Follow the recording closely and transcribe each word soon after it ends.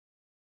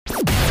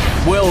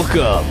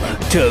Welcome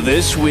to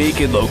This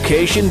Week in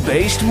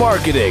Location-Based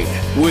Marketing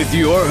with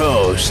your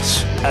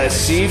hosts,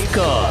 Asif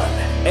Khan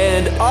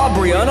and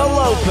Aubriana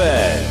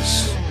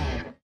Lopez.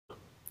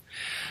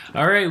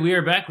 All right, we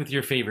are back with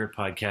your favorite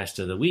podcast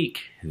of the week.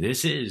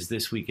 This is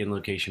This Week in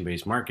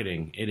Location-Based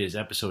Marketing. It is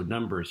episode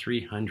number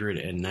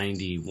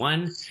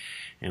 391,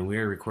 and we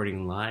are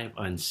recording live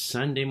on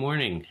Sunday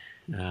morning,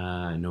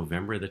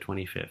 November the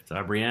 25th.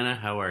 Aubriana,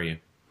 how are you?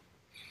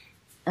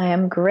 I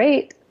am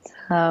great.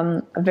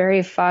 A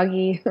very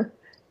foggy,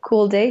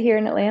 cool day here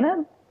in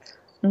Atlanta.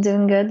 I'm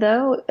doing good,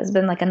 though. It's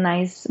been like a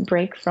nice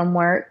break from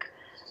work.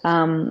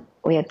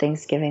 We had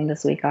Thanksgiving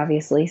this week,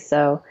 obviously.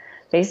 So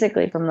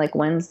basically from like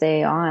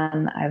Wednesday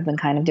on, I've been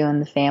kind of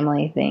doing the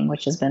family thing,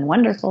 which has been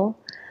wonderful.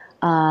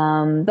 But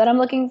I'm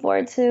looking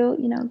forward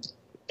to,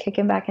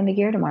 kicking back into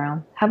gear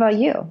tomorrow. How about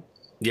you?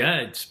 Yeah,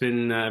 it's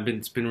been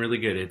really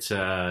good.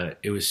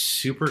 It was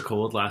super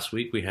cold last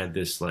week. We had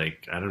this I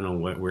don't know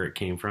where it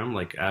came from,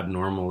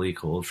 abnormally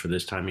cold for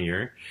this time of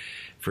year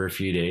for a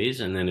few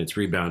days, and then it's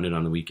rebounded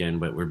on the weekend.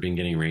 But we've been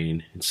getting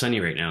rain. It's sunny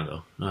right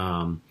now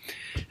though,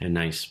 and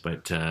nice.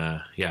 But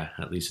yeah,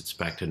 at least it's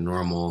back to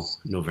normal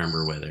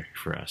November weather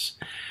for us.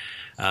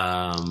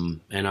 And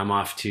I'm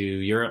off to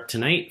Europe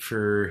tonight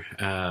for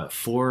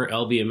 4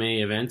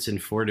 LBMA events in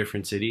 4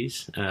 different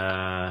cities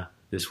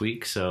this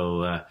week.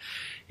 So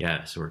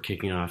so we're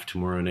kicking off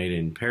tomorrow night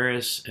in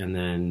Paris, and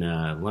then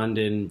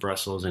London,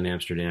 Brussels, and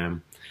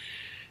Amsterdam,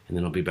 and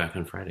then I'll be back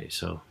on Friday.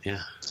 So yeah,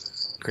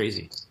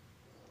 crazy.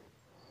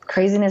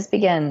 Craziness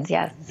begins.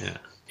 Yes.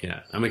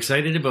 Yeah. I'm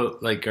excited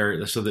about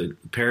the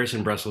Paris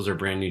and Brussels are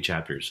brand new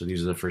chapters. So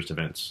these are the first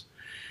events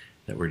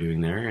that we're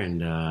doing there,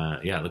 and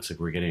it looks like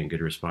we're getting a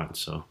good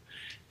response. So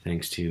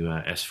thanks to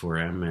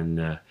S4M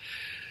and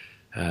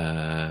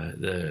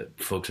the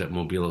folks at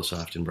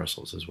Mobilosoft in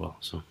Brussels as well.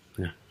 So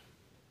yeah.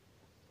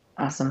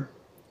 Awesome.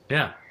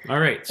 Yeah. All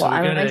right. So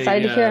I'm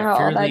excited to hear how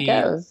all that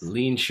goes.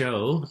 Lean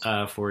show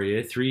for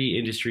you. 3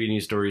 industry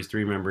news stories,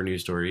 3 member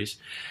news stories,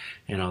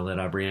 and I'll let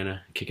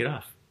Aubriana kick it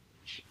off.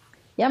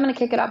 Yeah, I'm going to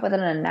kick it off with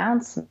an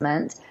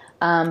announcement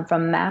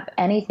from Map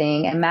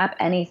Anything, and Map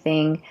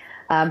Anything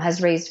has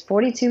raised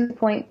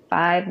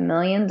 $42.5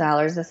 million.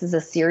 This is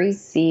a Series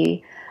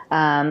C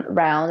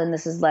round, and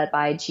this is led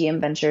by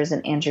GM Ventures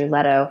and Andrew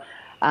Leto.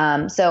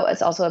 So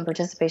it's also in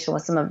participation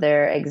with some of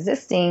their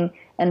existing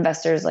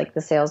investors like the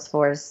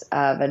Salesforce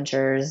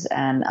Ventures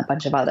and a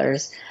bunch of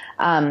others.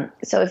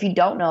 So if you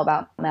don't know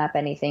about Map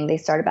Anything, they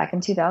started back in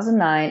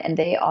 2009, and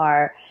they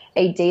are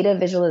a data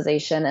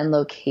visualization and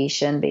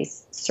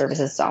location-based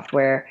services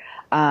software.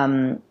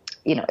 They're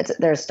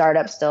a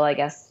startup still, I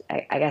guess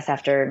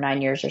after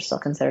 9 years they're still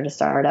considered a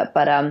startup.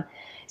 But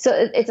so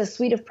it's a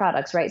suite of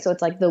products, right? So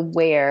it's like the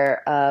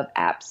where of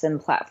apps and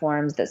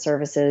platforms that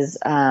services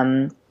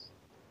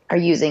are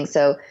using.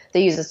 So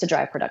they use this to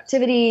drive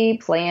productivity,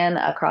 plan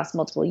across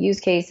multiple use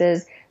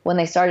cases. When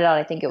they started out,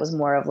 I think it was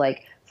more of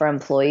for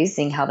employees,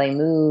 seeing how they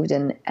moved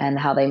and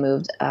how they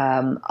moved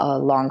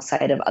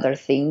alongside of other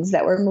things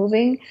that were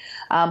moving.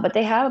 But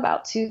they have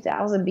about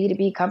 2,000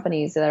 B2B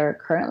companies that are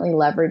currently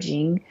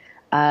leveraging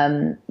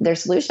their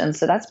solutions.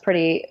 So that's a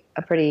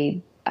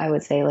pretty, I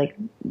would say,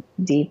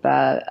 deep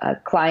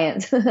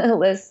client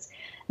list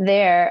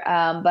there.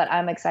 But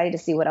I'm excited to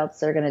see what else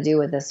they're going to do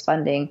with this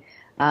funding.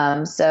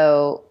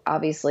 So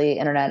obviously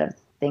Internet of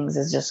Things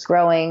is just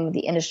growing.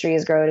 The industry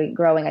is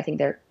growing. I think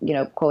they're,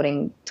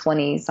 quoting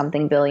 20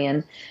 something billion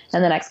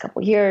in the next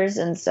couple of years.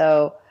 And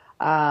so,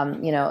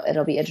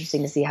 it'll be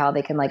interesting to see how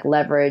they can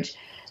leverage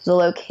the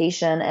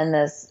location and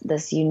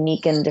this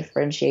unique and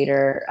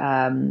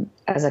differentiator,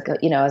 as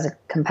a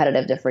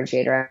competitive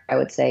differentiator, I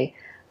would say,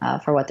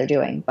 for what they're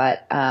doing.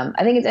 But,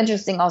 I think it's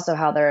interesting also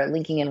how they're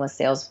linking in with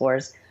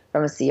Salesforce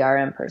from a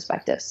CRM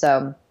perspective.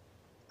 So,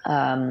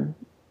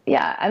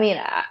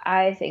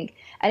 I think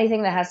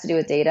anything that has to do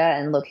with data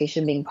and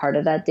location being part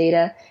of that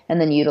data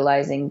and then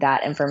utilizing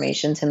that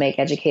information to make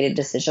educated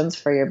decisions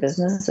for your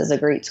business is a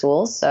great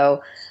tool.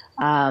 So,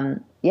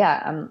 I'm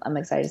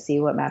excited to see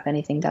what Map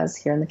Anything does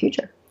here in the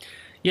future.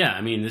 Yeah,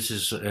 I mean, this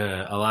is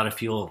a lot of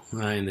fuel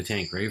in the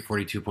tank, right?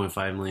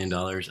 $42.5 million.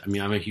 I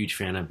mean, I'm a huge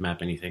fan of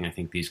Map Anything. I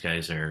think these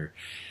guys are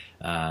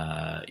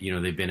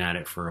they've been at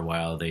it for a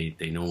while. They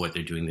know what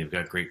they're doing. They've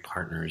got great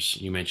partners.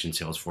 You mentioned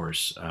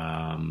Salesforce.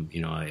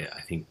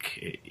 I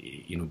think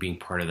being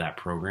part of that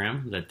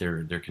program that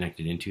they're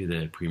connected into,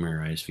 the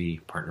Premier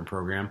ISV Partner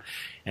Program.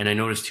 And I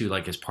noticed too,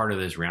 as part of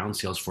this round,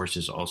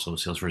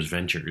 Salesforce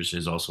Ventures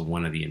is also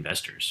one of the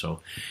investors.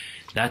 So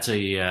that's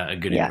a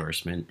good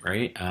endorsement,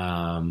 right?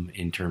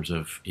 In terms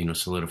of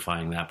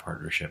solidifying that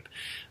partnership.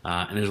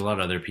 And there's a lot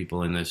of other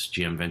people in this.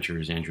 GM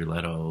Ventures, Andrew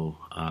Leto.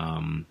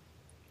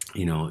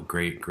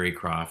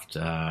 Greycroft,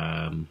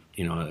 a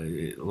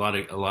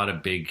lot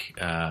of big,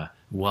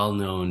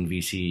 well-known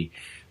VC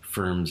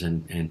firms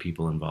and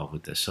people involved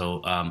with this.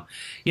 So,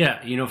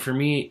 for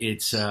me,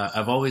 it's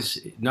I've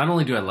always, not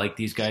only do I like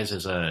these guys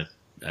as a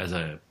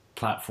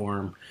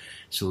platform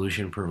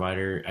solution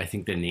provider. I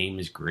think the name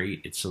is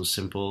great. It's so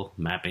simple.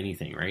 Map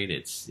anything, right?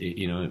 It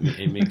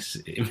makes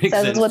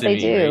sense what to they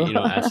me, do.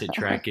 right? Asset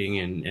tracking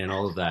and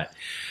all of that.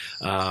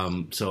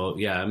 So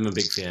yeah, I'm a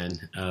big fan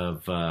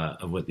of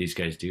what these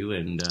guys do,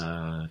 and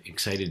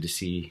excited to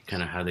see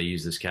kind of how they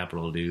use this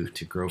capital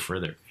to grow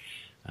further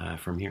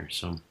from here.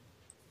 So,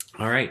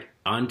 all right,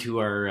 on to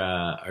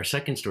our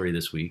second story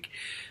this week.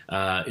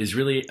 Is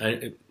really,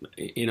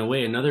 in a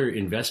way, another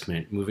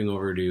investment. Moving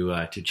over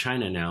to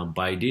China now,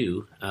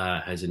 Baidu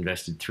has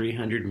invested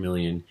 $300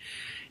 million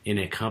in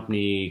a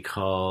company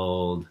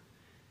called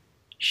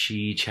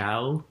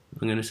Qichao.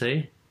 I'm going to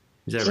say,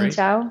 is that right?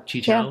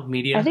 Qichao Yeah,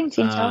 Media. I think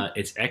Qichao.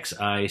 It's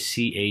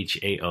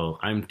Xichao.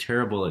 I'm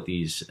terrible at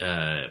these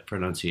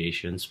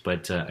pronunciations,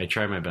 but I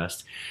try my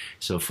best.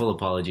 So full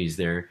apologies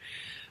there.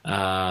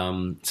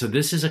 So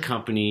this is a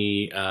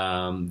company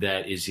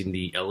that is in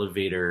the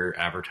elevator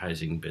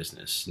advertising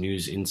business,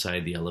 news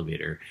inside the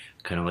elevator,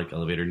 kind of like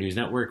Elevator News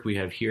Network we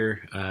have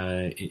here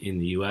in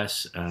the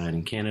US and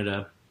in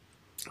Canada.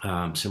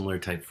 Similar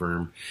type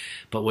firm.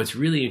 But what's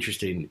really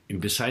interesting,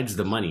 besides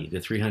the money, the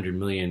 $300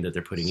 million that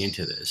they're putting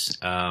into this,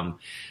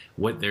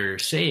 what they're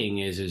saying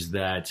is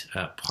that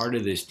part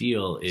of this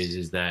deal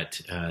is that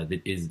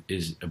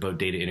is about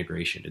data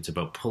integration. It's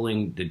about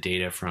pulling the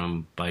data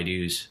from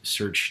Baidu's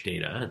search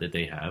data that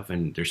they have,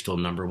 and they're still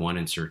number one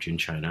in search in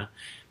China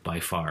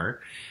by far,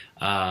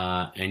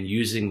 and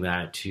using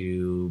that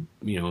to,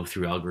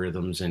 through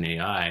algorithms and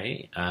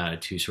AI,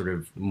 to sort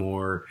of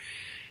more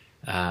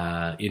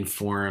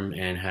inform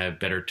and have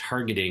better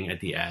targeting at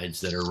the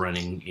ads that are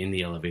running in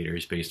the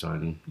elevators based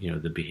on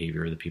the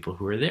behavior of the people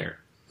who are there.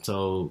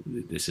 So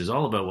this is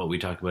all about what we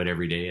talk about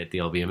every day at the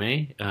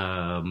LBMA,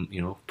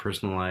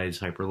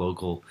 personalized,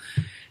 hyperlocal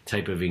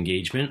type of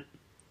engagement.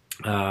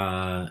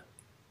 Qichao,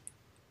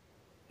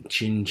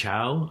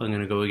 I'm going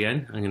to go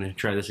again. I'm going to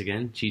try this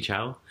again.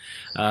 Qichao.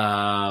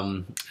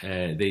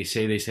 They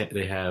say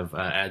they have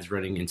ads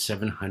running in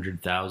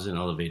 700,000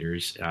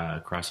 elevators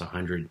across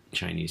 100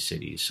 Chinese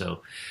cities.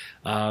 So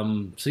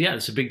yeah,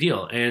 it's a big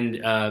deal.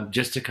 And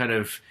just to kind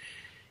of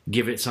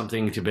give it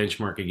something to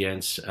benchmark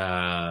against,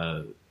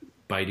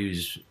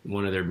 Baidu's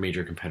one of their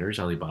major competitors,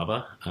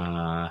 Alibaba,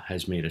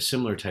 has made a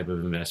similar type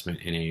of investment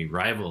in a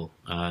rival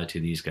to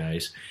these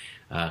guys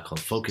called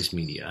Focus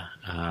Media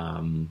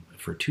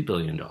for $2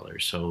 billion.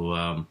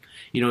 So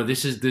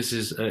this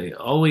is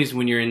always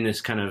when you're in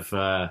this kind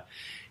of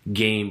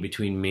game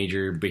between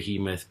major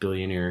behemoth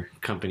billionaire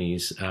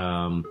companies.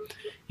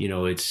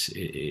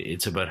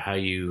 It's about how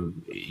you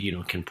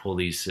can pull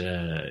these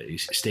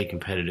stay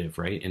competitive,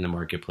 right, in the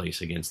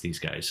marketplace against these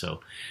guys.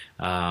 So.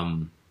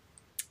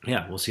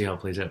 Yeah, we'll see how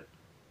it plays out.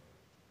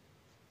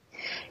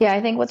 Yeah,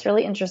 I think what's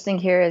really interesting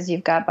here is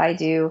you've got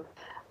Baidu,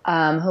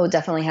 who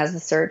definitely has the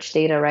search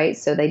data, right?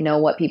 So they know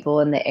what people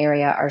in the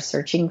area are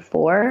searching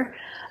for.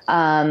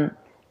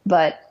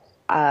 But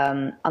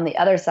on the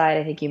other side,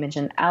 I think you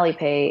mentioned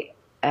Alipay,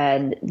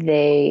 and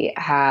they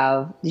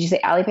have, did you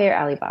say Alipay or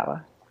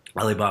Alibaba?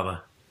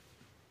 Alibaba.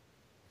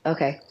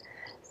 Okay.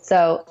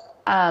 So,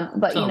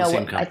 but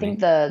I think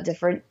the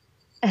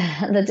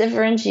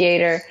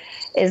differentiator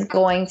is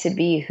going to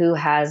be who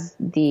has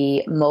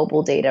the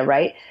mobile data,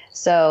 right?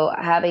 So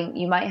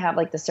you might have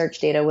like the search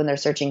data when they're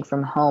searching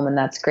from home, and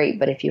that's great.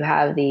 But if you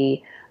have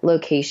the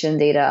location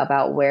data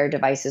about where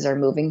devices are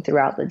moving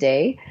throughout the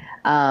day,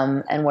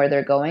 and where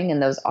they're going,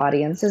 and those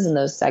audiences and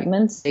those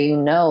segments,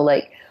 so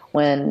like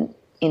when,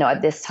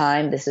 at this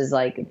time, this is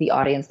like the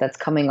audience that's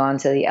coming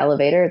onto the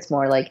elevator. It's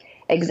more like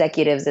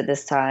executives at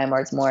this time,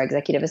 or it's more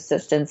executive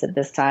assistants at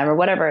this time, or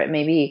whatever it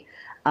may be.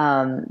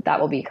 That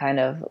will be kind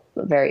of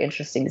very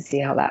interesting to see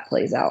how that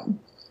plays out.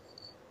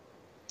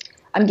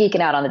 I'm geeking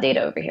out on the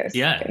data over here. So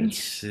yeah,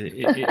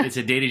 it's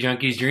a data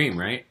junkie's dream,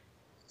 right?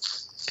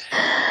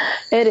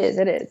 It is.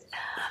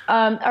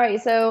 All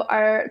right, so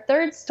our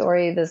third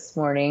story this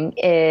morning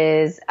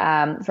is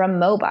from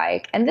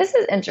Mobike, and this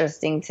is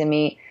interesting to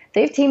me.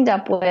 They've teamed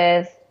up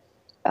with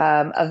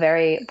a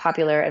very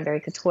popular and very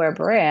couture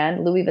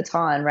brand, Louis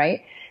Vuitton,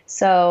 right?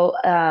 So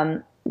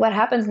what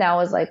happens now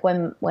is like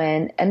when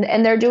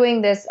they're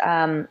doing this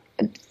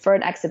for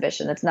an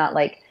exhibition. It's not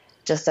like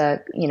just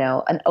an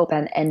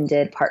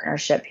open-ended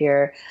partnership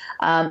here,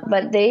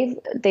 but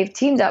they've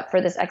teamed up for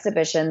this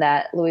exhibition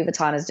that Louis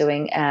Vuitton is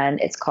doing, and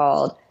it's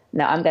called,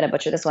 now I'm going to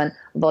butcher this one,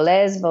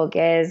 Voles,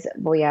 Vogues,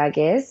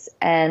 Voyages,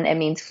 and it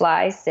means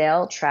fly,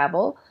 sail,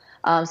 travel.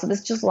 So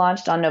this just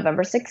launched on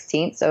November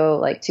 16th, so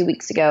like 2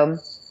 weeks ago,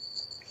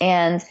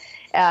 and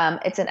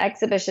it's an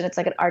exhibition. It's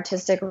like an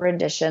artistic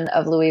rendition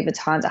of Louis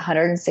Vuitton's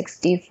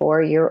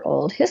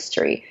 164-year-old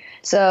history.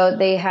 So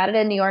they had it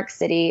in New York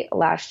City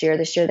last year.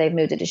 This year they've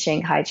moved it to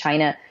Shanghai,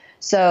 China.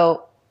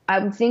 So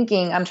I'm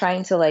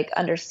trying to like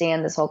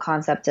understand this whole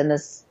concept and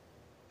this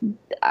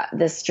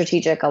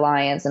strategic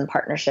alliance and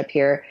partnership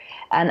here.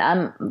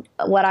 And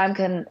what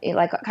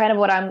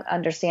I'm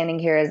understanding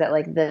here is that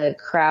like the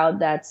crowd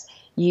that's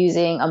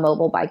using a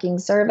mobile biking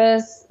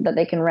service that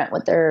they can rent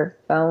with their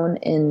phone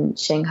in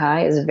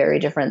Shanghai is very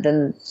different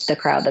than the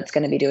crowd that's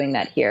going to be doing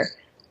that here.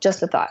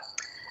 Just a thought.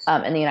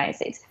 in the United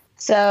States.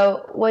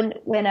 So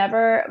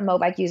whenever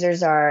Mobike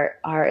users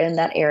are in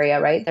that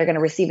area, right, they're going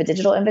to receive a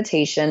digital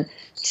invitation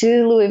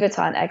to Louis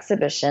Vuitton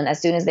exhibition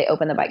as soon as they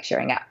open the bike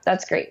sharing app.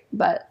 That's great.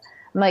 But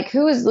I'm like,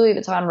 who is Louis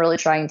Vuitton really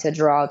trying to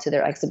draw to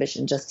their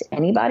exhibition? Just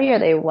anybody? Are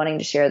they wanting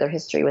to share their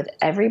history with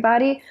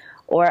everybody?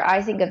 Or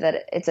I think of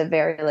that it's a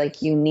very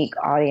like unique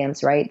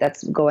audience, right?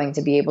 That's going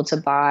to be able to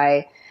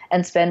buy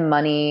and spend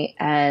money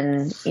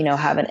and, you know,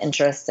 have an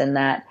interest in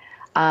that.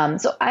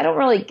 So I don't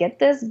really get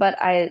this,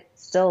 but I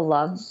still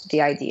love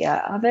the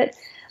idea of it.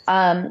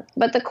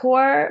 But the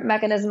core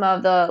mechanism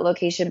of the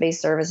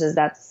location-based services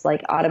that's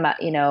like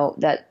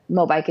that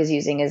Mobike is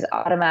using is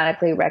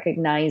automatically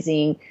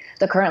recognizing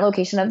the current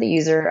location of the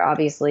user,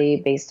 obviously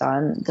based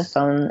on the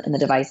phone and the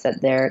device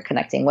that they're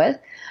connecting with.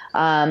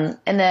 And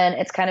then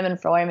it's kind of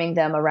informing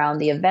them around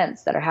the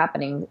events that are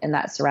happening in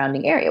that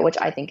surrounding area, which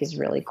I think is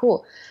really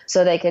cool.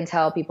 So they can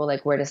tell people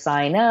like where to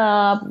sign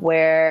up,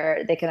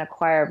 where they can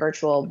acquire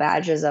virtual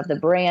badges of the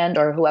brand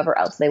or whoever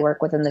else they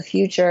work with in the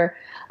future,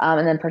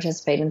 and then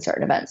participate in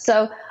certain events.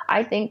 So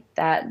I think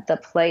that the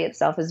play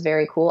itself is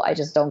very cool. I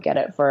just don't get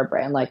it for a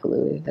brand like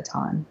Louis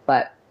Vuitton,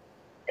 but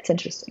it's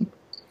interesting.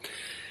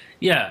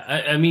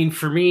 Yeah, I mean,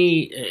 for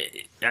me,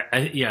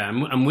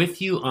 I'm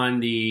with you on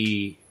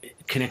the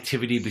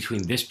connectivity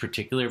between this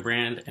particular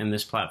brand and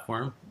this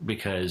platform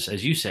because,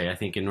 as you say, I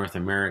think in North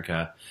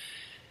America,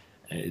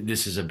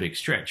 this is a big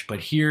stretch. But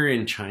here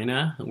in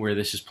China, where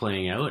this is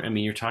playing out, I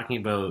mean, you're talking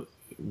about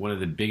one of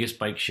the biggest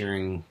bike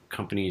sharing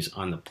companies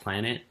on the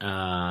planet.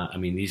 I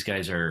mean, these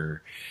guys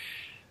are,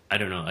 I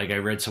don't know, like I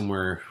read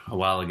somewhere a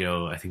while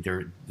ago, I think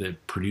they're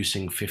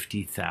producing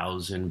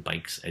 50,000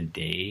 bikes a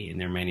day in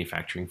their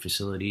manufacturing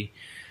facility.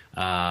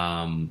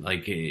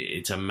 Like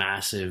it's a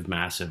massive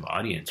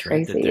audience,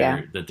 right?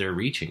 Crazy, that they're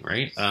reaching,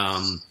 right?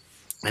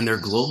 And they're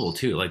global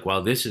too. Like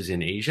while this is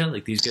in Asia,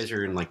 like these guys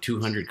are in like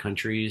 200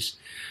 countries.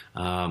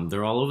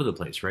 They're all over the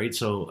place, right?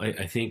 So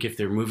I think if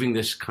they're moving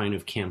this kind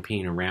of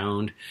campaign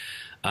around,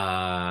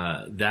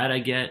 that I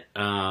get,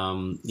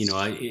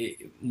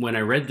 when I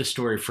read the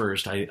story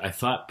first, I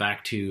thought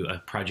back to a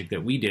project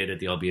that we did at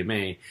the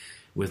LBMA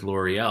with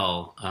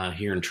L'Oreal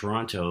here in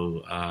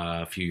Toronto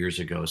a few years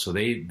ago. So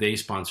they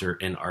sponsor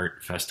an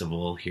art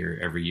festival here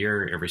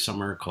every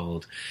summer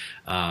called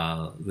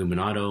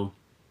Luminato.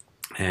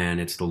 And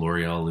it's the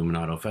L'Oreal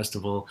Luminato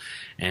Festival.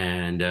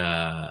 And,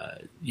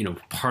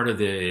 part of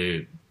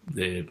the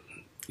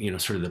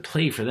sort of the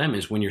play for them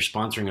is when you're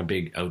sponsoring a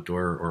big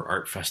outdoor or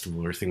art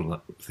festival or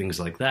things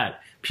like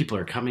that, people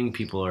are coming,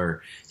 people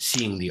are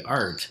seeing the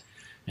art,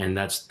 and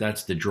that's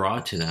the draw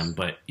to them.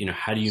 But,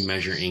 how do you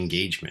measure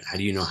engagement? How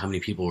do you know how many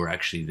people were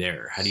actually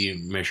there? How do you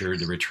measure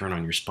the return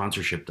on your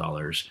sponsorship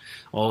dollars?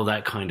 All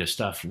that kind of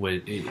stuff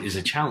is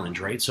a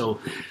challenge, right? So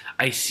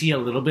I see a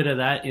little bit of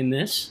that in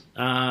this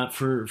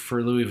for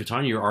Louis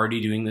Vuitton. You're already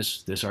doing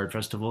this art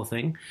festival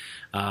thing.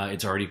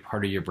 It's already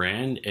part of your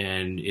brand,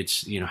 and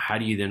it's, how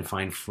do you then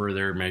find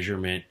further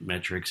measurement,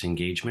 metrics,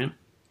 engagement?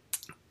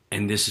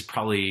 And this is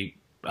probably,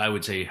 I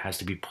would say, has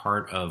to be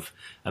part of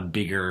a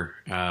bigger,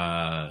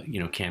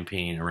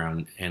 campaign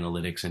around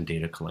analytics and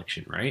data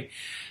collection, right?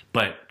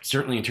 But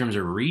certainly in terms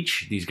of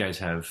reach, these guys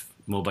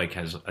Mobike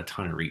has a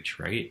ton of reach,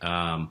 right?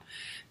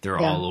 They're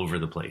all over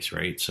the place,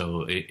 right?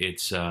 So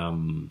it's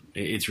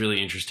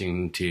really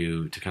interesting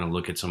to kind of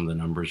look at some of the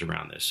numbers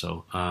around this.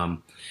 So, I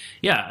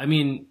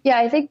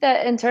think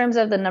that in terms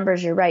of the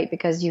numbers, you're right,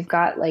 because you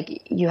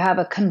have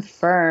a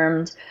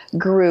confirmed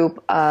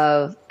group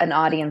of an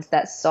audience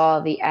that saw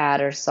the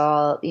ad or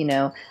saw,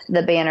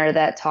 the banner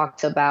that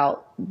talked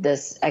about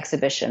this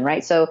exhibition,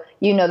 right? So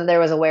that there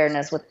was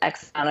awareness with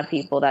X amount of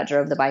people that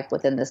drove the bike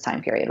within this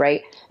time period,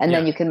 right? And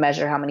then you can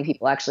measure how many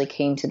people actually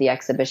came to the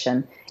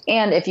exhibition.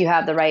 And if you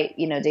have the right,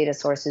 data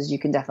sources, you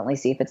can definitely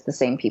see if it's the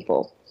same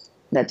people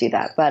that do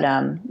that. But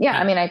I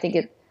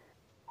mean,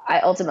 I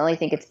ultimately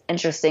think it's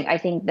interesting. I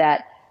think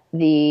that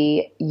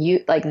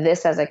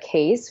this as a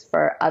case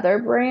for other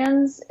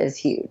brands is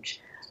huge.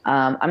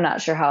 I'm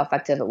not sure how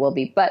effective it will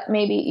be, but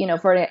maybe,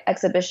 for an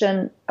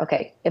exhibition,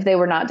 okay, if they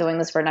were not doing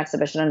this for an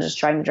exhibition and just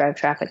trying to drive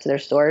traffic to their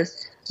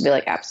stores, I'd be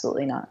like,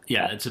 absolutely not.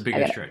 Yeah, it's a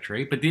bigger stretch,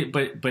 right? But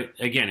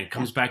again, it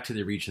comes back to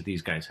the reach that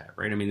these guys have,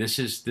 right? I mean, this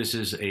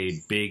is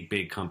a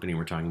big company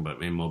we're talking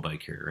about in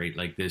Mobike here, right?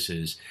 Like this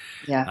is,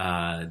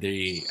 I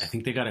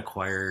think they got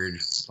acquired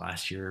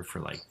last year for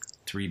like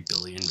 $3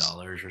 billion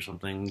or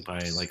something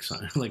by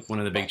like one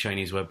of the big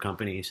Chinese web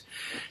companies,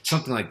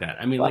 something like that.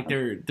 I mean, like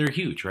they're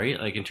huge, right?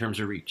 Like in terms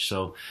of reach.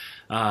 So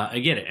I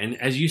get it. And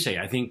as you say,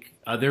 I think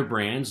other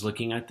brands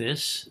looking at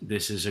this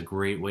is a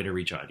great way to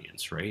reach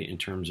audience, right? In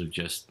terms of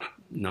just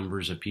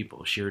numbers of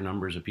people, sheer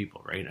numbers of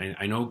people, right?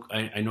 I know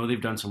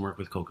they've done some work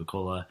with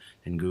Coca-Cola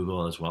and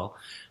Google as well,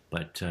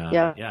 but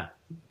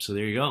so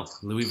there you go,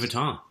 Louis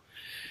Vuitton.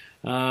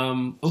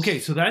 Okay,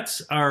 so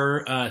that's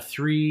our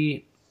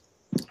three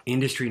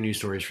industry news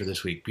stories for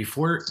this week.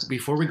 Before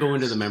we go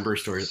into the member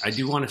stories, I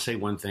do want to say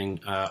one thing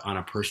on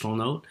a personal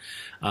note,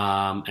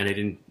 and I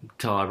didn't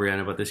tell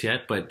Aubriana about this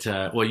yet, but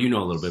well, you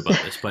know a little bit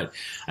about this, but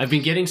I've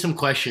been getting some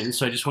questions,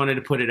 so I just wanted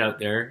to put it out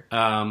there.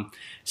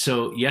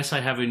 So yes, I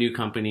have a new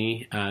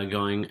company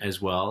going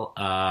as well.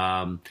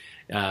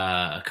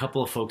 A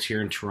couple of folks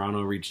here in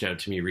Toronto reached out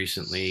to me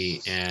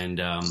recently,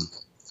 and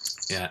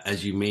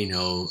as you may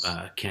know,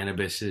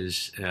 cannabis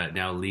is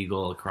now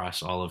legal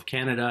across all of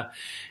Canada,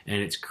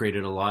 and it's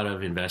created a lot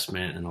of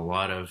investment and a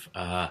lot of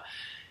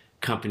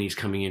companies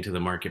coming into the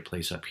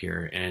marketplace up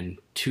here. And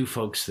two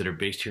folks that are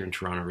based here in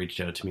Toronto reached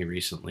out to me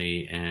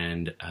recently,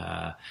 and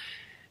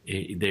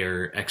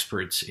they're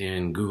experts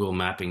in Google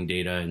mapping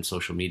data and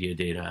social media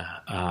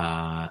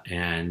data,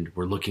 and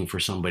we're looking for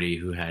somebody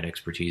who had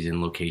expertise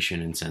in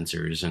location and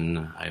sensors and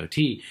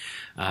IoT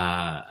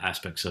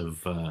aspects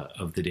of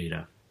the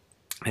data.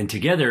 And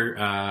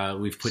together,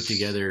 we've put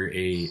together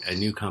a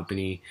new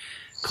company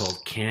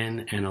called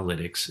Can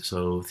Analytics.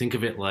 So think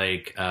of it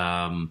like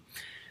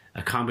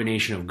a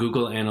combination of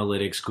Google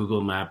Analytics,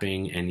 Google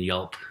Mapping, and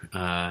Yelp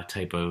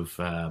type of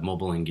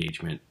mobile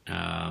engagement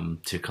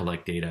to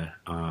collect data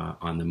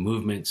on the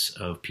movements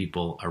of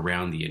people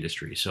around the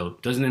industry. So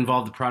it doesn't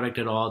involve the product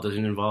at all. It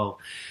doesn't involve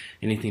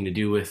anything to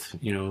do with,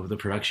 you know, the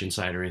production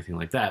side or anything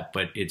like that.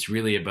 But it's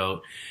really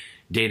about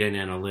data and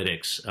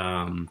analytics.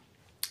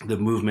 The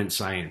movement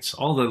science,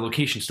 all the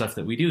location stuff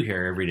that we do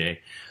here every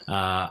day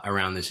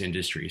around this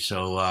industry.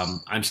 So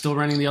I'm still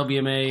running the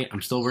LBMA.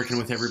 I'm still working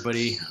with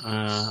everybody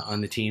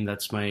on the team.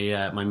 That's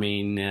my my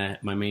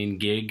main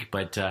gig.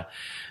 But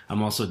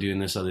I'm also doing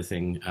this other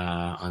thing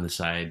on the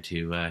side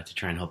to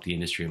try and help the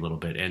industry a little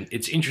bit. And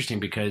it's interesting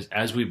because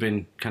as we've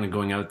been kind of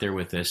going out there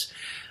with this,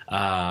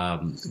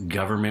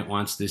 government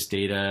wants this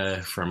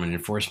data from an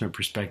enforcement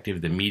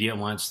perspective. The media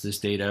wants this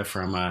data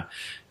from a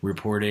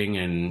reporting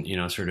and, you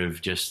know, sort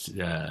of just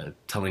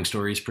telling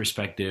stories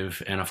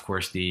perspective. And of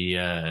course, the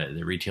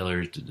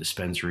retailers, the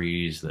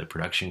dispensaries, the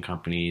production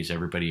companies,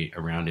 everybody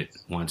around it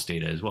wants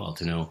data as well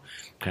to know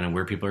kind of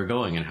where people are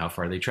going and how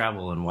far they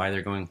travel and why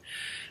they're going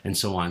and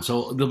so on.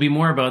 So there'll be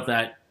more about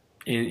that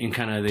in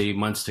kind of the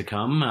months to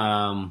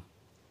come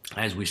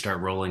as we start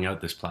rolling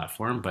out this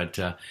platform. But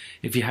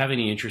if you have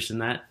any interest in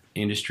that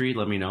industry,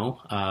 let me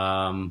know,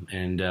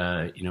 and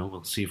you know,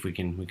 we'll see if we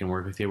can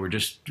work with you.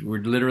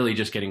 We're literally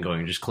just getting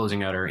going, just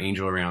closing out our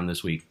angel round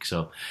this week.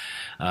 So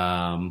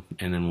and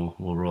then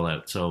we'll roll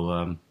out.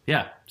 So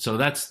yeah, so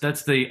that's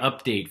the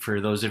update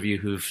for those of you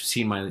who've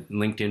seen my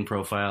LinkedIn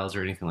profiles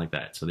or anything like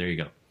that. So there you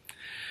go.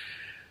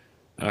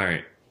 All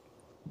right.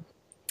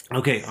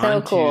 Okay.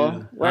 So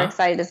cool. We're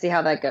excited to see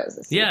how that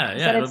goes. Yeah.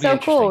 It's so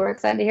cool. We're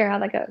excited to hear how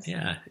that goes.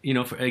 Yeah. You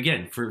know, for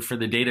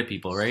the data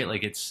people, right?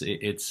 Like it's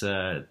there's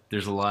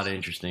a lot of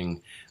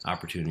interesting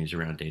opportunities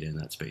around data in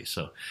that space.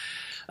 So,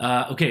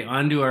 okay,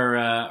 on to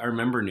our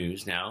member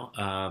news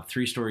now.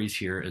 3 stories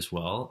here as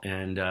well,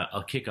 and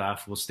I'll kick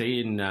off. We'll stay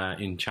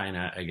in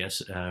China, I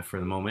guess, for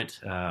the moment.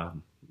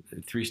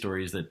 3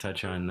 stories that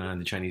touch on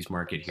the Chinese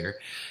market here.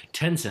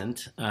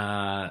 Tencent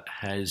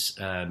has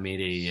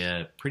made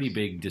a pretty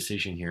big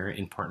decision here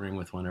in partnering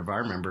with one of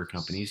our member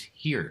companies,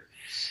 HERE,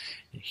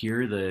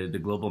 the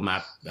global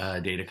map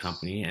data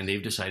company, and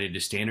they've decided to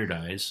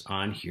standardize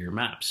on HERE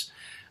maps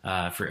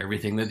for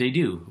everything that they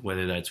do,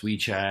 whether that's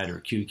WeChat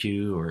or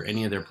QQ or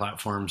any of their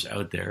platforms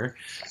out there.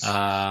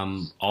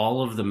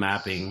 All of the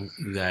mapping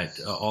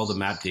all the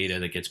map data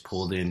that gets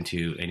pulled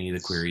into any of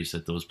the queries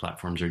that those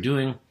platforms are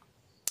doing,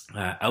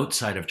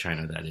 outside of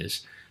China, that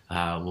is,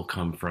 will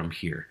come from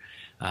HERE.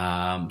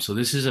 So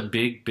this is a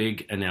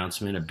big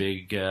announcement, a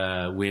big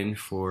win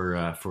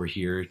for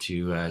HERE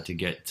to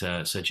get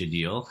such a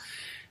deal.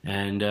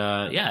 And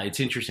yeah, it's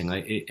interesting.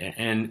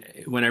 And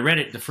when I read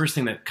it, the first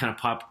thing that kind of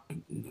popped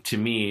to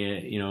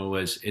me, you know,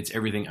 was it's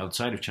everything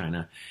outside of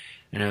China.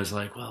 And I was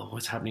like, well,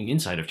 what's happening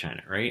inside of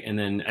China, right? And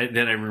then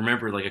I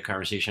remember like a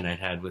conversation I'd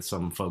had with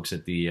some folks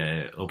at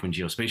the Open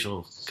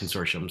Geospatial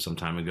Consortium some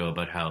time ago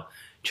about how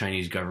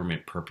Chinese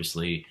government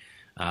purposely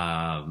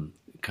kind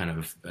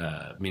of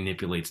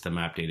manipulates the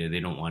map data. They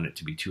don't want it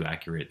to be too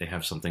accurate. They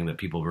have something that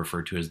people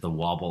refer to as the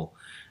wobble,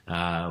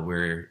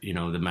 where, you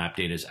know, the map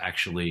data is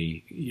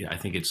actually, I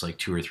think it's like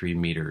 2 or 3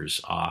 meters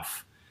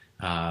off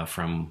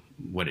from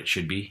what it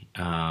should be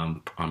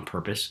on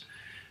purpose.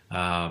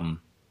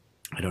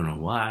 I don't know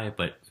why,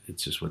 but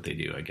it's just what they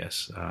do, I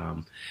guess.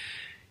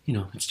 You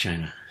know, it's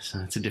China, so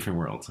it's a different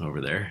world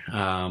over there.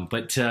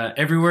 But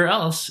everywhere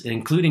else,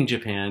 including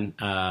Japan,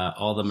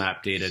 all the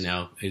map data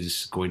now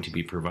is going to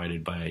be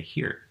provided by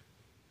HERE.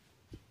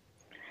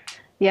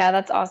 Yeah,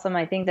 that's awesome.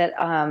 I think that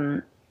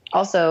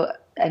also,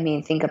 I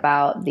mean, think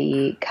about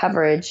the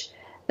coverage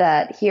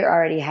that HERE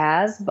already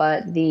has,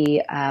 but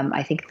the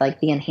I think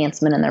like the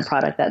enhancement in their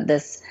product that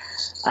this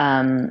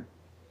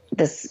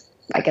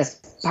I guess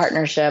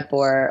partnership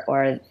or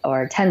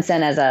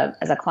Tencent as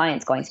a client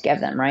is going to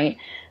give them, right?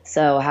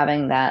 So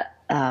having that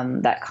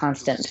that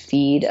constant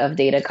feed of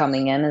data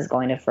coming in is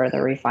going to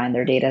further refine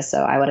their data.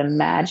 So I would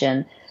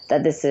imagine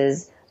that this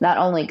is not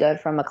only good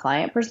from a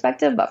client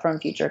perspective, but from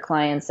future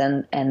clients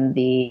and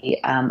the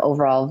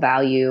overall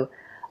value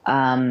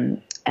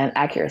and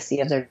accuracy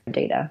of their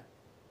data.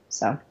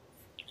 So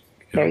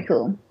very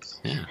cool.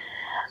 Yeah.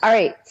 All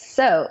right.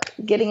 So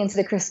getting into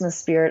the Christmas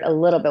spirit a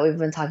little bit, we've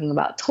been talking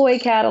about toy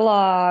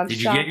catalogs. Did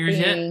you shopping. get yours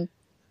yet?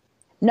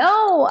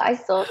 No, I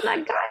still have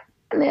not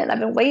gotten it. I've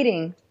been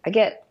waiting. I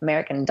get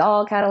American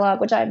Doll catalog,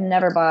 which I've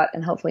never bought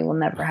and hopefully will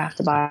never have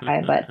to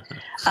buy. But,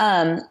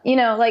 you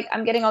know, like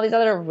I'm getting all these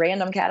other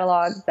random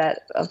catalogs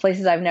that of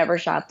places I've never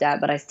shopped at,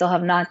 but I still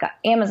have not got.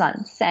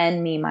 Amazon,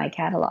 send me my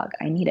catalog.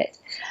 I need it.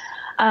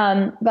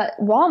 But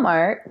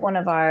Walmart, one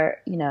of our,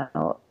 you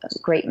know,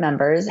 great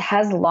members,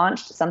 has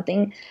launched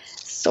something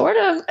sort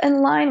of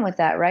in line with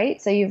that,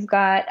 right? So you've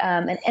got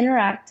an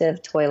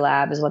interactive toy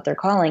lab is what they're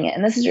calling it.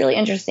 And this is really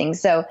interesting.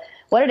 So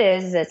what it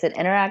is it's an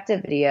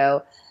interactive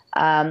video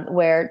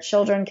where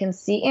children can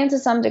see and to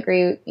some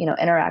degree, you know,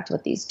 interact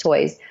with these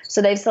toys.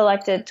 So they've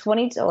selected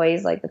 20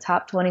 toys, like the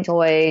top 20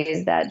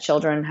 toys that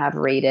children have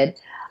rated.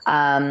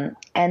 And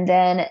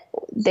then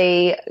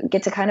they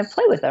get to kind of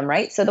play with them,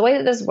 right? So the way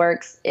that this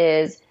works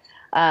is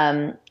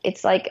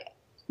it's like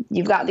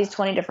you've got these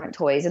 20 different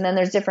toys, and then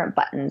there's different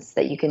buttons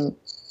that you can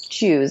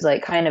choose,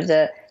 like kind of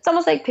it's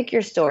almost like pick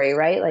your story,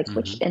 right? Like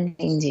which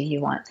ending do you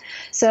want?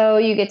 So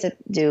you get to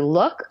do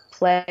look,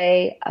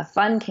 play, a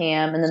fun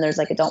cam, and then there's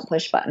like a don't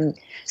push button.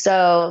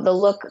 So the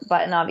look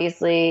button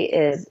obviously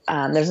is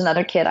there's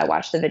another kid. I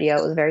watched the video.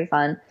 It was very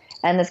fun.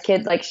 And this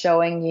kid's like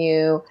showing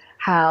you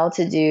how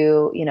to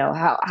do, you know,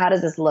 how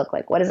does this look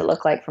like? What does it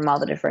look like from all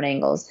the different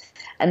angles?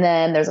 And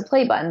then there's a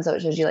play button. So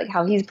it shows you like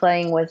how he's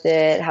playing with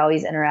it, how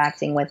he's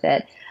interacting with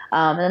it.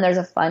 And then there's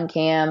a fun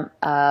cam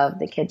of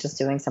the kid just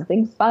doing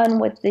something fun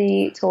with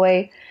the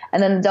toy.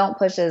 And then the don't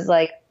push is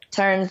like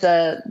turns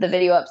the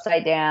video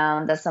upside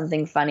down, does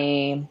something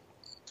funny,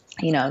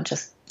 you know,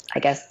 just I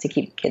guess to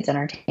keep kids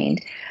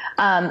entertained.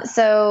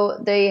 So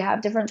they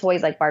have different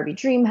toys like Barbie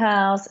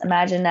Dreamhouse,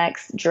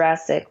 Imaginext,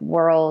 Jurassic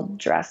World,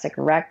 Jurassic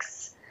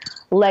Rex,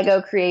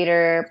 Lego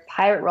Creator,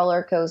 Pirate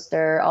Roller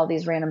Coaster, all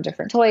these random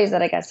different toys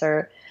that I guess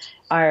are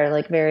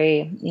like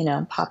very, you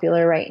know,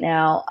 popular right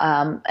now.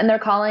 And they're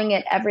calling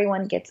it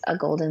Everyone Gets a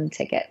Golden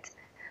Ticket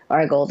or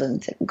a gold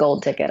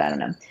ticket. I don't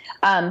know.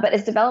 But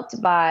it's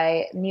developed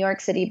by New York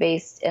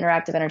City-based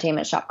interactive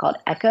entertainment shop called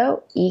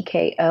Eko,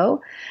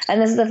 E-K-O.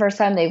 And this is the first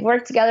time they've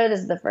worked together. This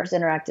is the first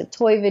interactive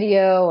toy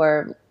video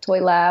or toy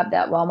lab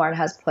that Walmart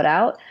has put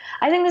out.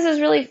 I think this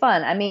is really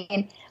fun. I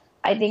mean,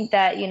 I think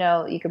that, you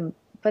know, you can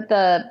put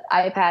the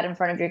iPad in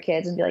front of your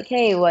kids and be like,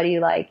 hey, what do you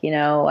like? You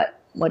know,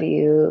 what do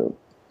you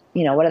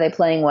know, what are they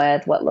playing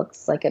with? What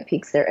looks like it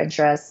piques their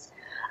interest?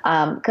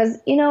 Because,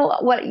 you know,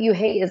 what you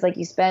hate is like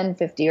you spend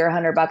 $50 or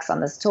 $100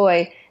 on this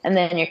toy and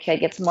then your kid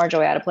gets more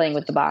joy out of playing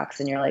with the box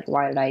and you're like,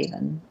 why did I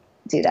even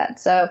do that?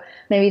 So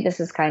maybe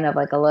this is kind of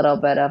like a little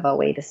bit of a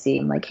way to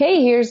see like,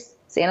 hey, here's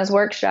Santa's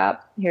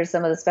workshop. Here's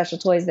some of the special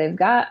toys they've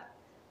got.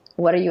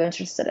 What are you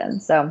interested in?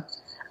 So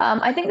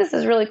I think this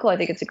is really cool. I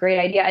think it's a great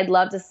idea. I'd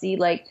love to see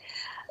like,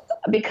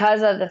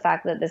 because of the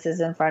fact that this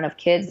is in front of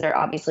kids, they're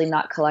obviously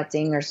not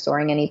collecting or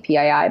storing any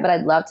PII, but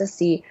I'd love to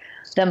see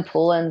them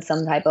pull in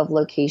some type of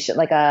location,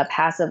 like a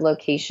passive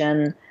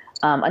location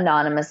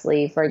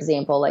anonymously, for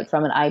example, like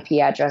from an IP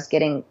address,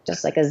 getting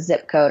just like a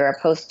zip code or a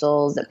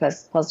postal zip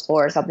 +4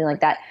 or something like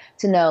that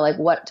to know like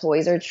what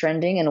toys are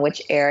trending in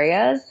which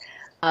areas,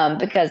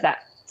 because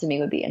that to me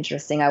would be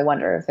interesting. I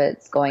wonder if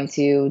it's going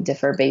to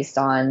differ based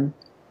on,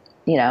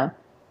 you know,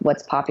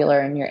 what's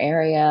popular in your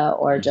area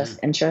or just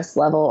interest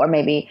level, or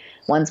maybe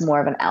one's more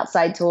of an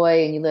outside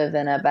toy and you live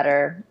in a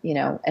better, you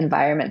know,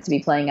 environment to be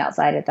playing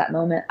outside at that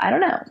moment. I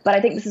don't know, but I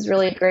think this is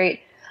really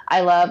great.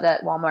 I love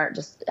that Walmart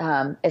just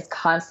is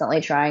constantly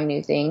trying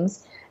new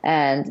things,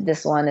 and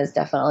this one is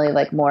definitely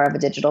like more of a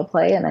digital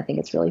play, and I think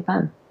it's really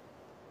fun.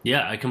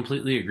 Yeah, I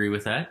completely agree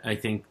with that. I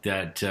think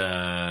that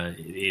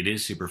it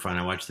is super fun.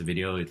 I watched the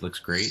video; it looks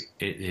great.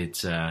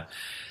 It's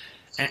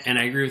and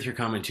I agree with your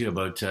comment too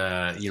about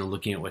you know,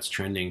 looking at what's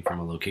trending from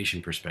a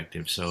location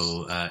perspective.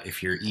 So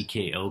if you're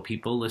EKO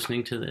people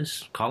listening to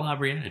this, call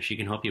Abriana; she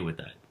can help you with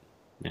that.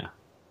 Yeah.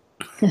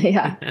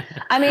 Yeah.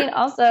 I mean,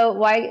 also,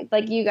 why,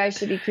 like, you guys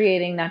should be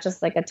creating not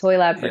just like a toy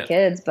lab for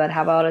kids, but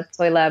how about a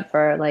toy lab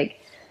for, like,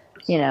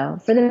 you know,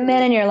 for the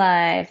men in your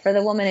life, for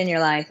the woman in your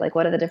life? Like,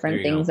 what are the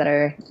different things that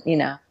are, you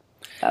know,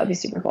 that would be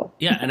super cool.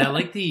 Yeah, and I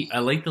like the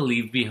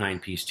leave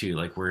behind piece too,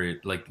 like where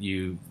like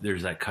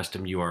there's that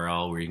custom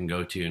URL where you can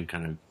go to and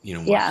kind of, you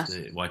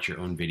know, watch your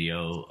own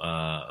video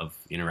of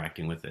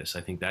interacting with this.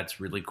 I think that's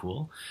really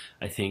cool.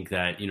 I think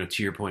that, you know,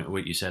 to your point,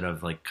 what you said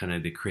of like kind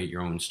of the create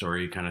your own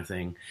story kind of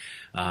thing.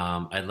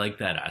 I like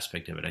that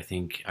aspect of it. I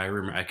think I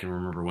can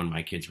remember when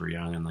my kids were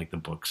young and like the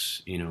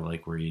books, you know,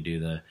 like where you do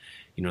the,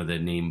 you know, the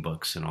name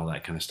books and all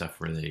that kind of stuff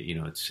where they, you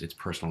know, it's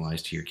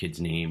personalized to your kid's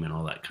name and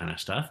all that kind of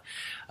stuff.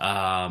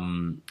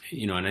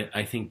 You know, and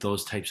I think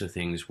those types of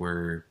things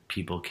where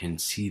people can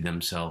see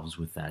themselves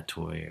with that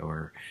toy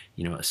or,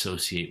 you know,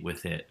 associate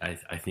with it.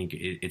 I think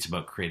it's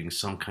about creating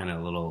some kind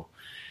of little,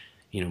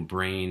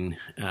 brain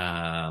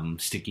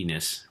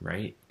stickiness,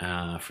 right?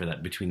 For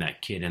that, between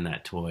that kid and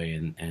that toy,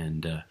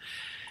 and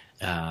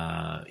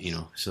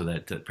so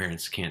that the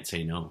parents can't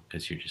say no,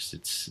 because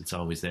it's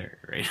always there,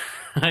 right?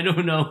 I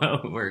don't know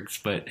how it works,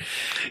 but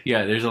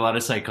yeah, there's a lot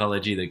of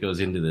psychology that goes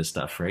into this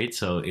stuff, right?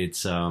 So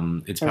it's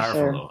powerful,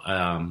 sure.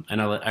 though.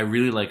 And I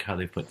really like how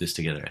they put this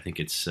together. I think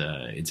it's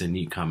a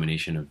neat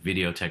combination of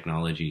video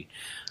technology,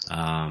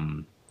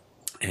 and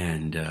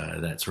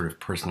that sort of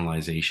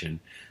personalization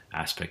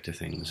aspect of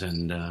things,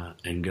 and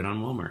good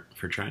on Walmart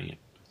for trying it.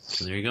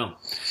 So there you go.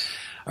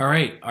 All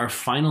right, our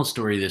final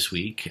story this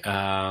week,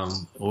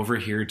 over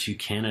here to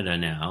Canada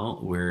now,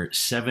 where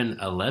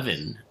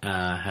 7-Eleven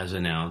has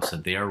announced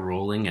that they are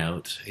rolling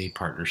out a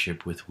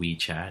partnership with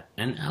WeChat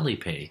and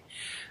Alipay.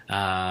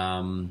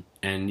 And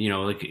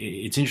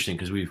it's interesting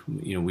because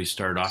we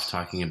started off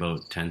talking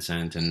about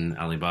Tencent and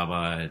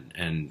Alibaba,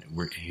 and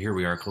here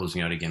we are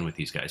closing out again with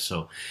these guys.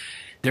 So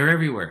they're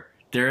everywhere.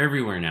 They're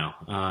everywhere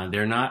now.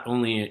 They're not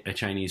only a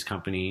Chinese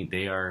company;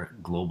 they are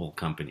global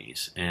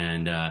companies,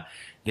 and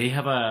they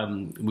have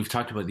we've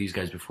talked about these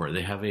guys before.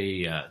 They have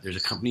there's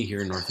a company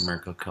here in North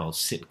America called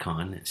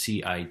Citcon,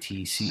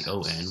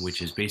 Citcon,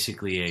 which is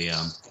basically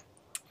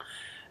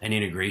an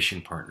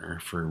integration partner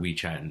for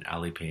WeChat and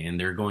Alipay, and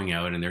they're going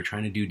out and they're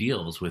trying to do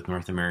deals with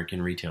North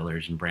American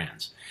retailers and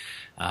brands.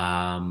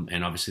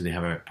 And obviously they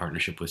have a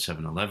partnership with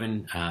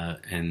 7-Eleven,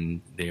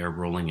 and they are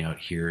rolling out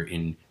here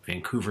in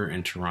Vancouver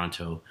and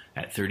Toronto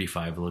at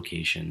 35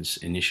 locations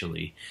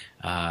initially,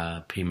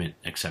 payment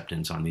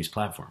acceptance on these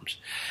platforms.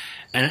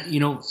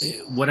 And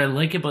what I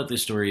like about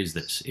this story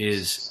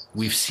is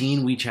we've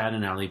seen WeChat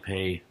and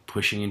Alipay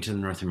pushing into the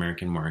North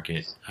American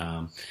market,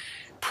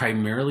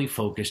 primarily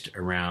focused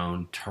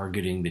around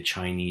targeting the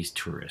Chinese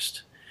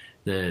tourist,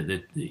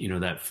 the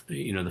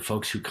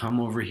folks who come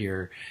over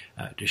here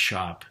to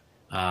shop,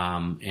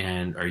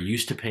 and are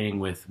used to paying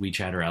with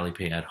WeChat or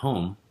Alipay at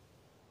home,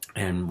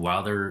 and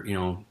while they're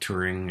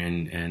touring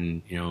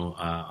and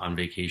on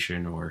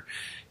vacation or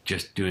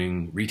just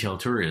doing retail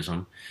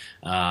tourism,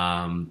 they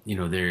want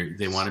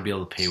to be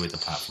able to pay with the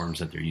platforms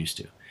that they're used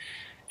to.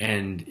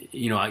 And,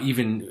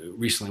 even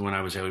recently when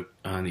I was out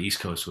on the East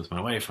Coast with my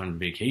wife on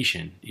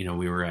vacation,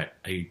 we were at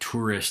a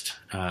tourist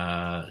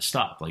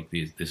stop, like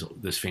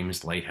this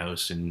famous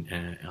lighthouse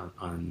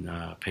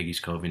on Peggy's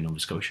Cove in Nova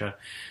Scotia.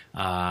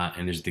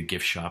 And there's the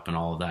gift shop and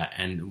all of that.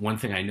 And one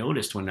thing I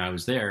noticed when I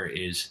was there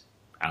is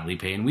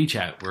Alipay and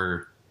WeChat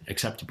were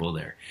acceptable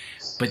there.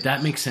 But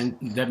that makes sense.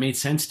 That made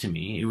sense to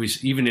me. It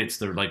was, even it's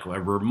like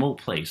a remote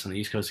place on the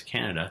East Coast of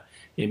Canada,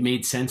 it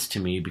made sense to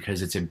me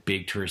because it's a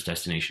big tourist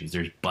destination.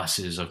 There's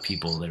buses of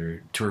people that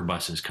are tour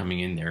buses coming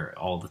in there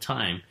all the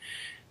time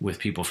with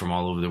people from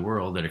all over the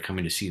world that are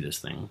coming to see this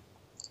thing.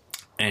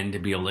 And to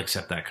be able to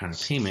accept that kind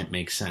of payment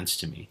makes sense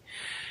to me.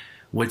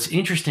 What's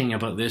interesting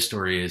about this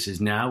story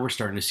is now we're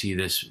starting to see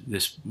this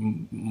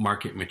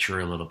market mature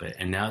a little bit,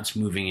 and now it's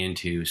moving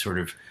into sort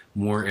of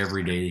more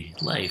everyday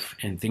life,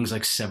 and things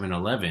like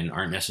 7-Eleven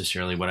aren't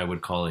necessarily what I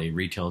would call a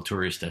retail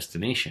tourist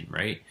destination,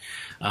 right?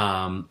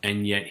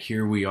 And yet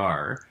here we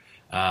are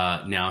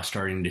now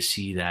starting to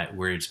see that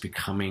where it's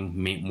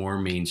becoming more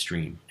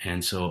mainstream,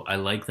 and so I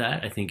like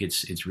that. I think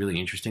it's really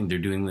interesting. They're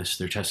doing this,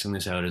 they're testing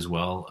this out as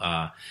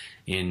well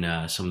in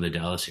some of the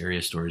Dallas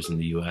area stores in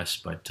the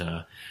U.S., but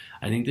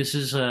I think this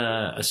is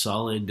a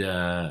solid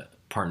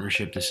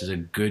partnership. This is a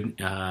good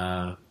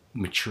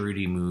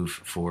maturity move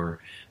for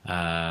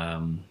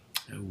WeChat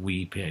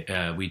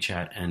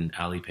and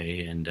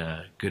Alipay, and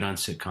good on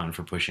Citcon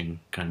for pushing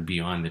kind of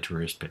beyond the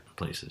tourist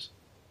places.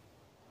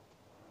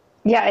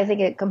 Yeah, I think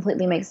it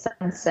completely makes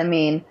sense. I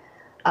mean,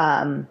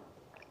 more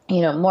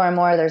and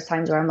more there's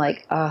times where I'm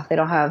like, oh, they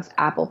don't have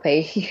Apple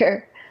Pay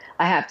here.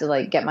 I have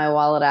to get my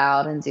wallet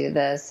out and do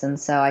this. And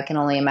so I can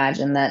only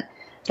imagine that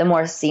the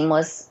more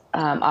seamless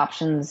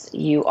options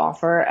you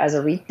offer as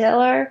a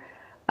retailer,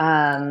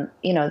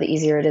 the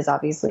easier it is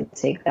obviously to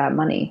take that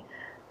money.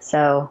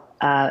 So,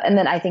 and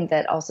then I think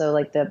that also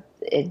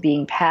it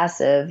being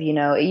passive,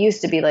 it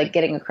used to be like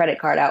getting a credit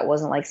card out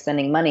wasn't like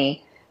spending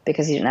money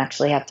because you didn't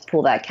actually have to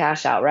pull that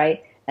cash out,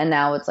 right? And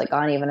now it's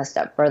gone even a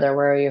step further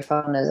where your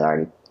phone is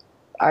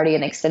already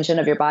an extension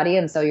of your body,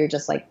 and so you're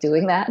just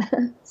doing that.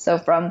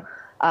 So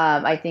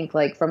I think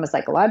from a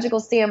psychological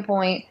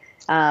standpoint,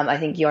 I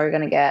think you are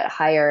going to get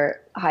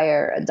higher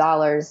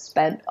dollars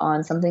spent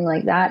on something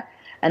like that.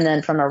 And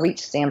then from a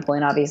reach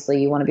standpoint,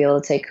 obviously you want to be able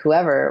to take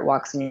whoever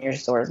walks in your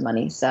store's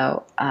money.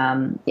 So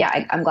I'm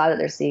glad that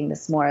they're seeing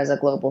this more as a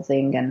global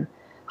thing, and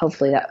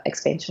hopefully that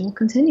expansion will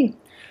continue.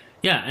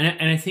 Yeah,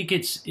 and I think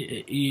it's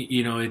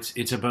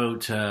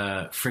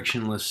about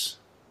frictionless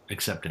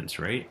acceptance,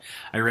 right?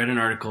 I read an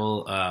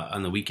article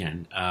on the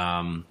weekend,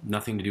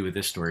 nothing to do with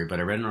this story, but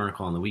I read an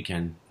article on the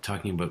weekend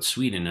talking about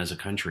Sweden as a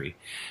country,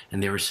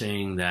 and they were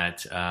saying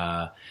that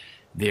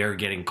they're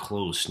getting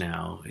close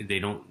now.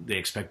 They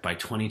expect by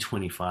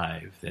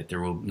 2025 that there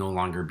will no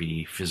longer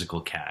be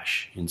physical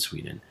cash in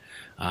Sweden.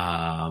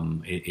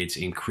 It's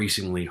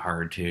increasingly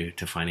hard to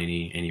find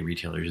any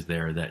retailers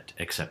there that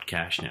accept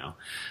cash now.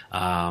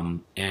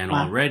 And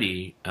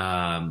already,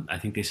 I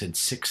think they said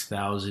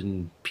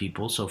 6,000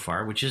 people so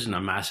far, which isn't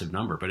a massive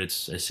number, but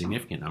it's a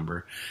significant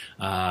number,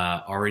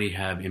 already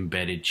have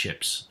embedded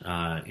chips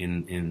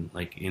in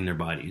their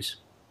bodies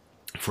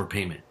for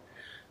payment.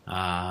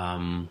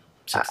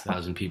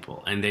 6,000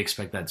 people, and they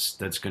expect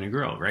that's going to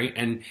grow, right?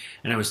 And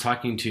I was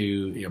talking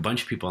to a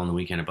bunch of people on the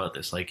weekend about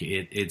this. Like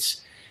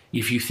it's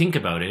if you think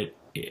about it,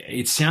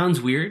 it sounds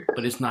weird,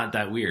 but it's not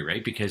that weird,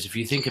 right? Because if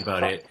you think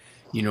about it,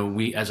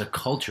 we as a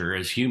culture,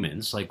 as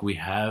humans, like we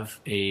have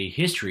a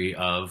history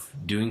of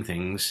doing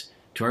things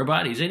to our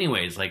bodies,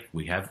 anyways. Like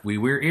we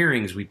wear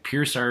earrings, we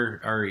pierce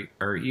our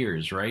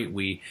ears, right?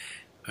 We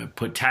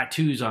put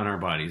tattoos on our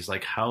bodies.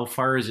 Like how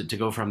far is it to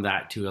go from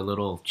that to a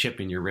little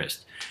chip in your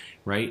wrist?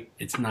 Right?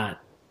 It's not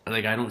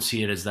like I don't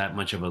see it as that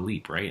much of a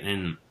leap, right?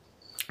 And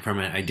from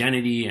an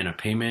identity and a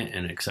payment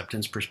and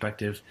acceptance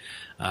perspective,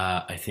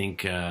 I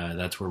think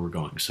that's where we're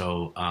going.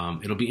 So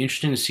it'll be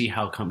interesting to see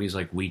how companies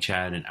like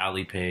WeChat and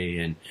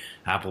Alipay and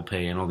Apple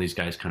Pay and all these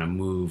guys kind of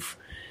move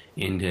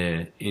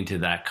into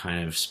that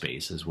kind of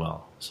space as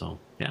well. So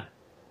yeah,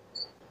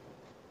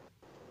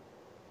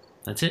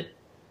 that's it.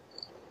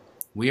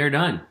 We are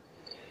done.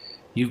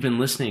 You've been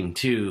listening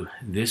to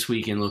This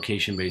Week in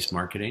Location-Based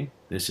Marketing.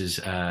 This is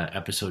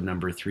episode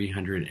number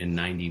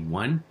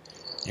 391.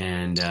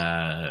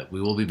 And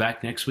we will be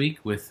back next week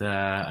with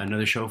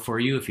another show for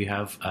you. If you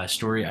have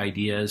story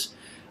ideas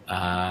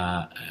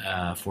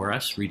for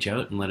us, reach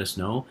out and let us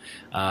know.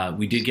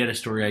 We did get a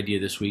story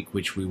idea this week,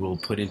 which we will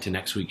put into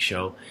next week's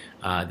show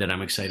that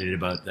I'm excited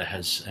about, that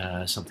has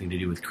something to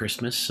do with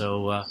Christmas.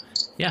 So,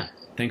 yeah,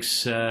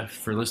 thanks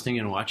for listening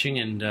and watching,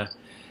 and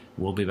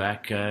we'll be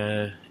back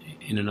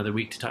in another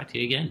week to talk to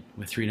you again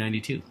with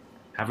 392.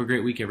 Have a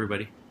great week,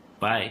 everybody.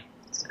 Bye.